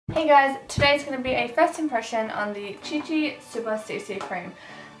Hey guys, today's going to be a first impression on the CHICHI Super CC Cream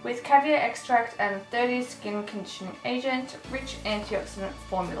with caviar extract and 30 skin conditioning agent, rich antioxidant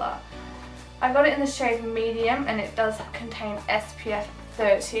formula. I got it in the shade medium and it does contain SPF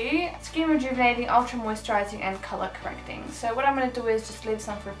 30, skin rejuvenating, ultra moisturizing and color correcting. So what I'm going to do is just leave this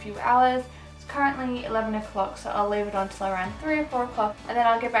on for a few hours. It's currently 11 o'clock, so I'll leave it on until around 3 or 4 o'clock and then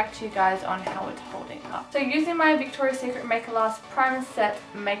I'll get back to you guys on how it's holding up. So using my Victoria's Secret Make It Last Prime Set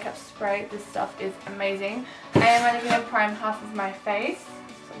makeup spray, this stuff is amazing. I am only going to prime half of my face,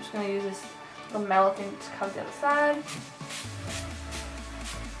 so I'm just going to use this little metal thing to cover the other side.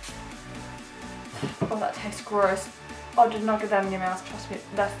 Oh, that tastes gross. Oh, did not get that in your mouth, trust me,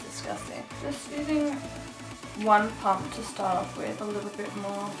 that's disgusting. Just using one pump to start off with, a little bit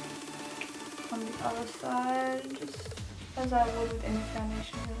more on the other side, just as I would with any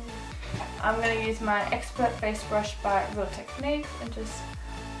foundation really. I'm going to use my Expert Face Brush by Real Techniques and just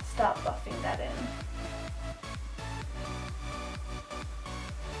start buffing that in.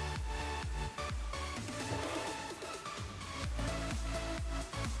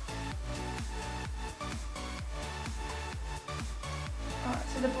 Alright,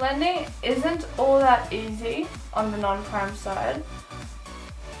 so the blending isn't all that easy on the non-prime side.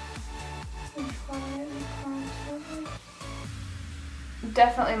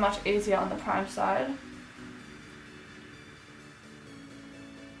 Definitely much easier on the prime side.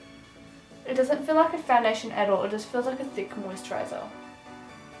 It doesn't feel like a foundation at all, it just feels like a thick moisturizer.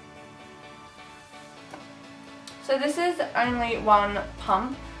 So this is only one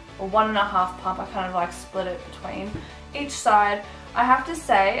pump, or 1.5 pump, I kind of like split it between each side. I have to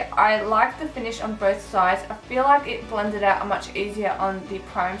say, I like the finish on both sides. I feel like it blended out much easier on the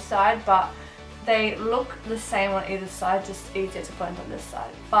prime side, but they look the same on either side, just easier to blend on this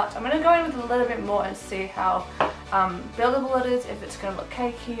side. But I'm going to go in with a little bit more and see how buildable it is, if it's going to look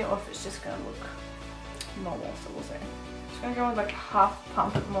cakey or if it's just going to look normal, so we'll see. I'm just going to go with like half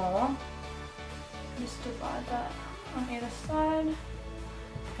pump more. Just divide that on either side.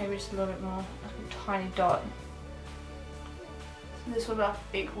 Maybe just a little bit more, like a tiny dot. So this will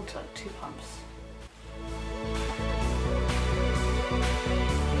be equal to like 2 pumps.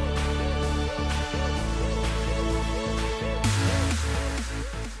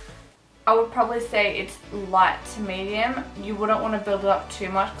 I would probably say it's light to medium. You wouldn't want to build it up too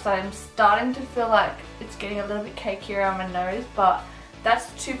much because I'm starting to feel like it's getting a little bit cakey around my nose, but that's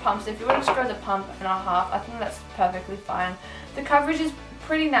 2 pumps. If you were to just go the pump and a half, I think that's perfectly fine. The coverage is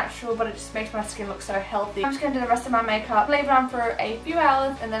pretty natural, but it just makes my skin look so healthy. I'm just going to do the rest of my makeup, leave it on for a few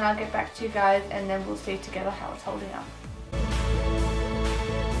hours, and then I'll get back to you guys and then we'll see together how it's holding up.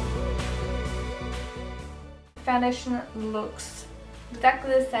 Foundation looks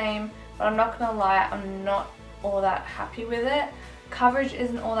exactly the same, but I'm not gonna lie, I'm not all that happy with it. Coverage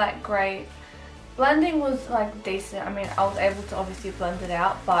isn't all that great. Blending was like decent. I mean, I was able to obviously blend it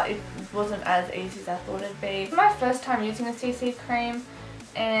out, but it wasn't as easy as I thought it'd be. It's my first time using a CC cream,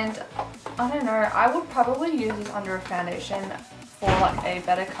 and I don't know, I would probably use this under a foundation for like a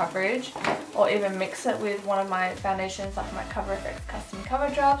better coverage, or even mix it with one of my foundations, like my Cover FX Custom Cover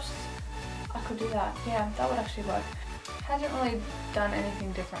Drops. I could do that, yeah, that would actually work. Hasn't really done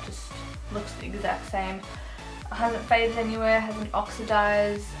anything different, just looks the exact same. Hasn't faded anywhere, hasn't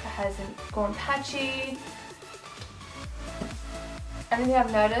oxidized, hasn't gone patchy. Anything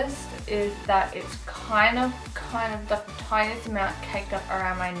I've noticed is that it's kind of like the tiniest amount caked up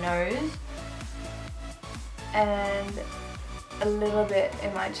around my nose and a little bit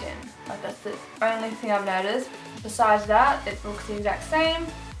in my chin. Like that's the only thing I've noticed. Besides that, it looks the exact same.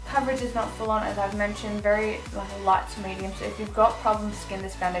 Coverage is not full on, as I've mentioned, very like light to medium, so if you've got problem skin,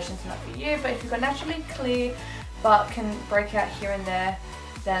 this foundation's not for you, but if you've got naturally clear but can break out here and there,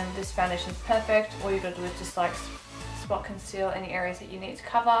 then this foundation's perfect. All you've got to do is just like spot conceal any areas that you need to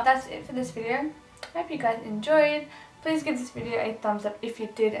cover. That's it for this video. I hope you guys enjoyed. Please give this video a thumbs up if you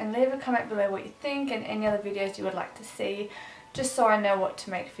did, and leave a comment below what you think and any other videos you would like to see, just so I know what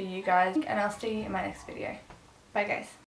to make for you guys, and I'll see you in my next video. Bye guys.